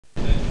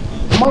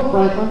Come on,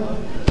 Franklin.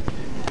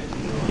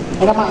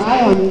 I got my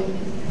eye on you.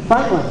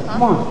 Franklin,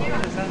 come on.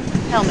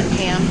 Helmet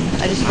cam.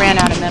 I just ran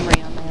out of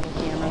memory on my other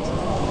cameras.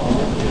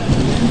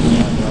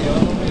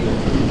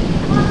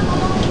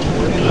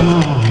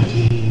 Oh,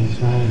 jeez,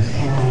 guys,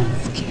 come on.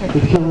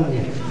 You're killing me.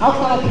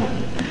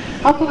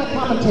 How can I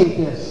commentate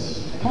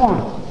this? Come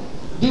on.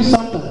 Do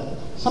something.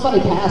 Somebody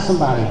pass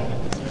somebody.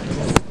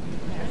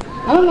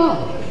 I don't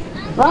know.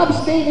 Rob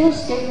Skate is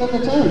skating in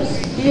the Thames.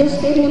 He is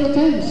skating in the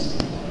Thames.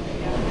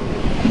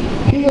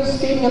 He is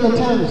skating in the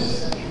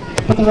Thames.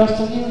 But the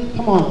rest of you,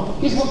 come on.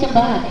 He's looking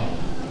back.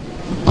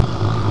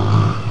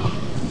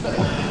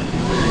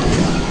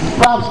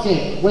 Rob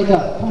Skate, wake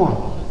up. Come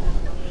on.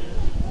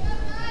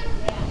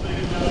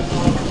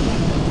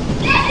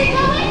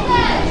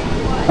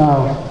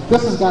 Oh,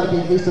 this has got to be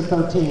at least a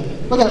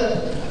 13. Look at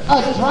it.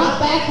 A drop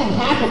back from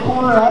half a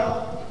corner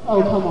up.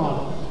 Oh, come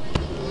on.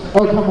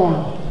 Oh, come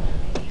on.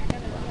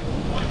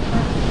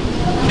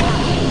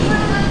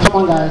 Come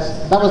on,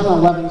 guys. That was an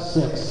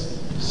 11-6.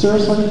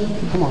 Seriously?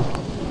 Come on.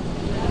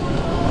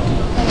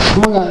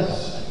 Come on, guys.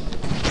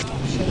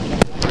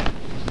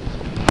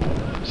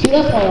 See,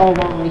 that's why all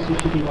long races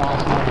should be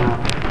last one out.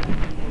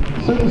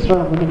 So you can start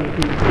eliminating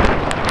people.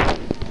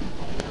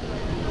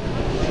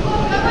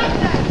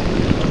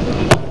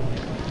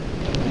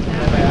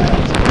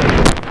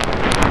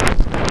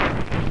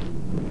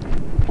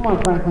 Come on,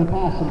 Franklin,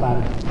 pass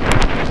somebody.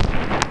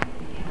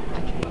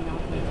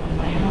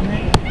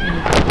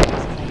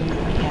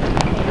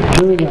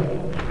 Here we go.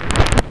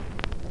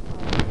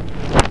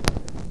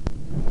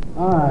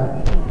 Alright,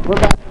 we're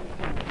back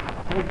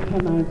in the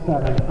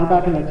 10-9-7. We're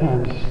back in the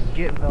 10s.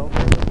 Get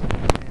Velvet,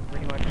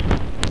 pretty much.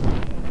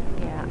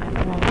 Yeah, I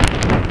don't know.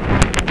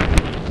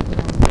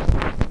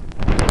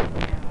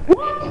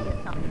 What?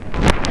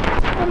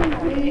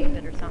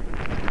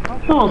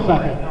 Hold on a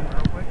second.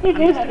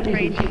 There had to be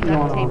some cheating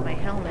going on. My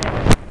helmet.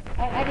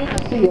 I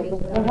didn't see it, but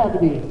there had to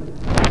be.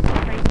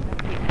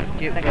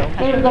 Get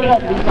There Velvet. had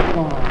to be something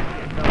going on.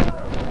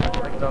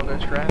 Velvet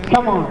strap.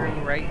 Come on.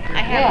 Right.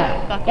 I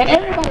have Yeah, and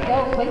everybody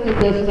else, they did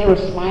this and they were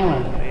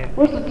smiling.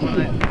 Where's the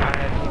teeth?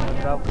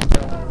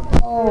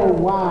 Oh,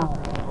 wow.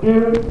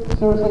 Dude,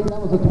 seriously,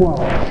 that was a 12.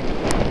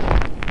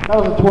 That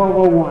was a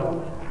 12:01.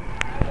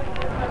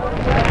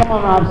 Come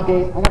on, Rob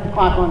Skate. I got the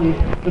clock on you.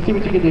 Let's see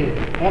what you can do.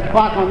 I got the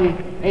clock on you.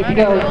 8 to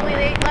go. There's only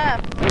 8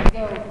 left. 8 to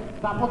go.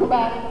 Stop looking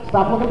back.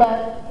 Stop looking back.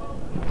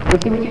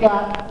 Let's see what you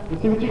got.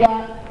 Let's see what you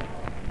got.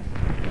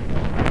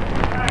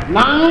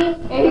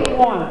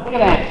 9:81. Look at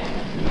that.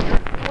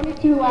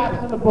 22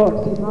 laps in the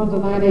books. He runs a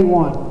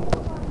 9:81.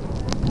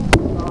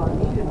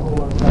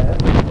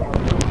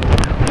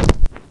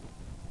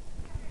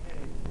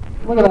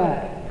 Look at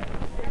that.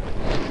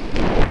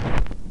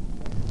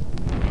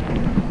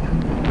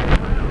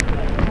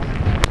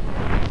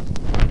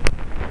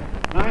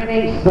 Nine,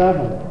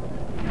 8-7.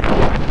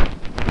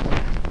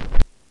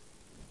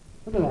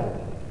 Look at that.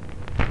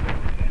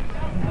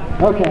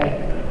 Okay.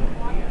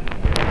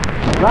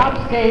 Rob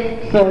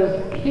Skate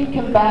says he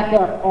can back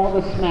up all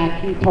the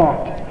smack he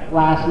talked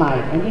last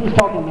night. And he was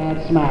talking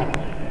mad smack.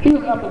 He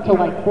was up until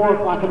like 4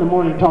 o'clock in the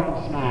morning talking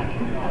smack.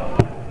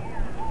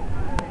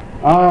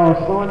 Oh,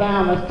 slowing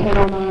down. That's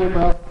 10:09,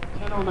 bro.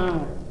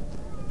 10:09.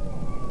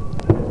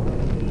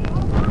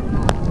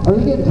 Are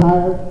you getting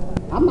tired?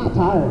 I'm not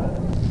tired.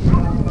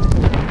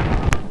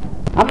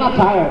 I'm not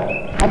tired.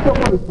 I feel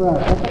pretty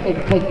fresh. I think I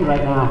can take you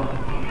right now.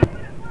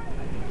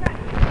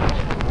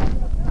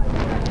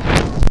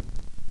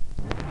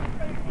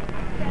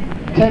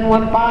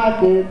 $10.15,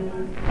 dude.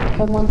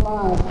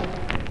 $10.15.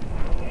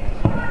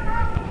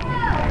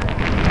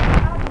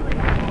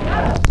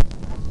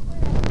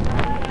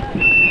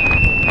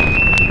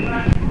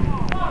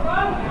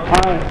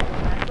 Alright.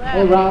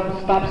 Hey Rob,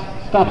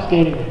 stop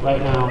skating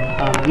right now.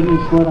 You need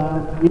to slow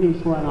down. You need to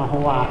slow down a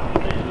whole lot.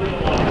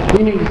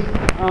 You need to,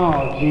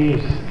 oh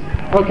jeez.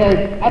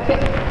 Okay, I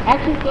think,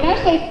 actually, did I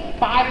say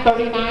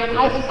 5:39?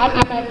 I'm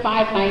at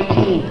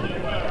 5:19.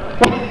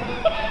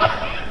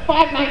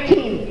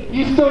 5:19.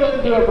 You still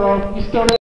didn't do it, bro. You still didn't.